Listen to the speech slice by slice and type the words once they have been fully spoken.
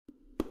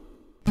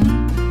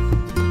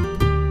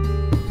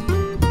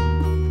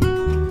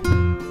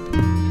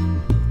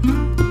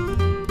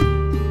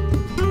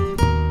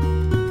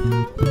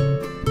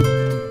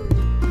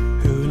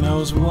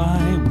knows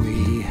why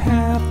we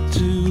have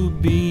to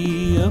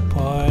be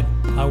apart?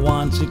 I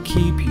want to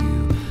keep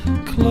you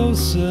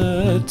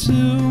closer to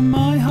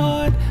my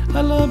heart.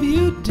 I love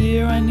you,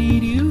 dear, I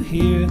need you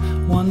here.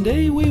 One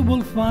day we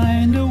will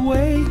find a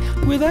way.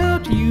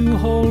 Without you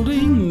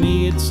holding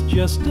me, it's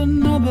just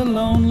another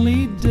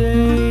lonely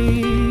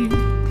day.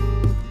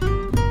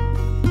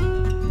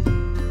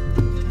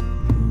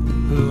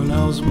 Who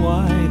knows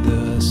why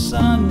the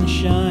sun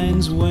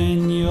shines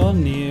when you're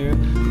near?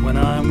 When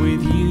I'm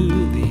with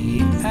you,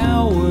 the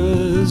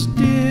hours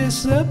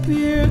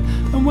disappear.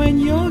 And when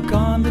you're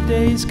gone, the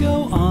days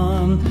go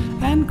on,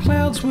 and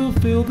clouds will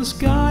fill the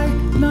sky.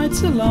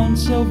 Nights alone,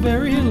 so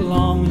very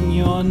long, when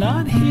you're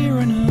not here,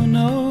 and who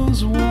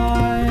knows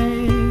why.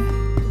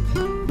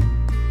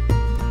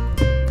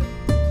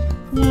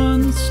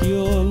 Once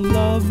your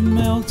love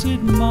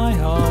melted my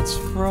heart's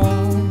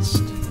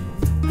frost,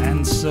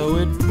 and so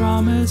it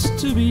promised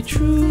to be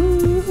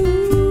true.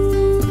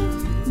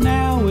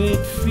 Now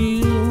it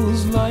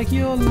feels like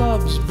your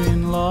love's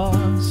been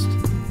lost.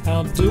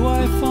 How do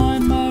I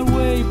find my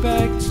way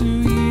back to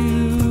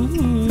you?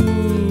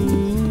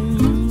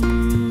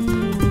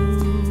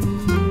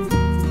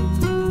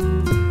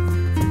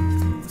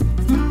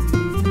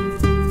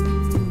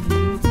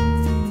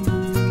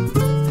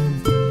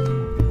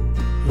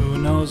 Who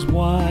knows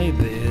why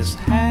this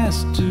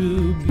has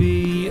to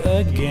be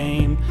a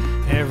game?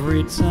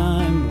 Every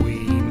time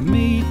we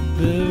meet,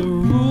 the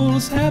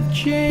rules have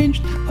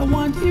changed. I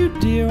want you,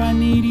 dear, I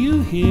need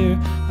you here.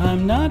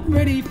 I'm not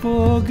ready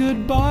for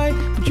goodbye,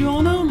 but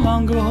you're no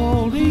longer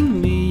holding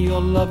me.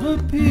 Your love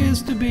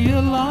appears to be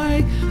a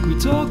lie. We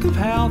talk of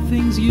how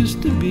things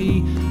used to be,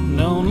 and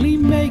only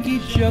make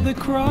each other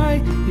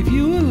cry. If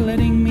you were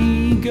letting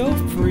me go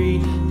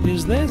free,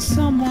 is there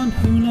someone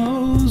who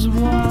knows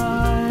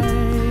why?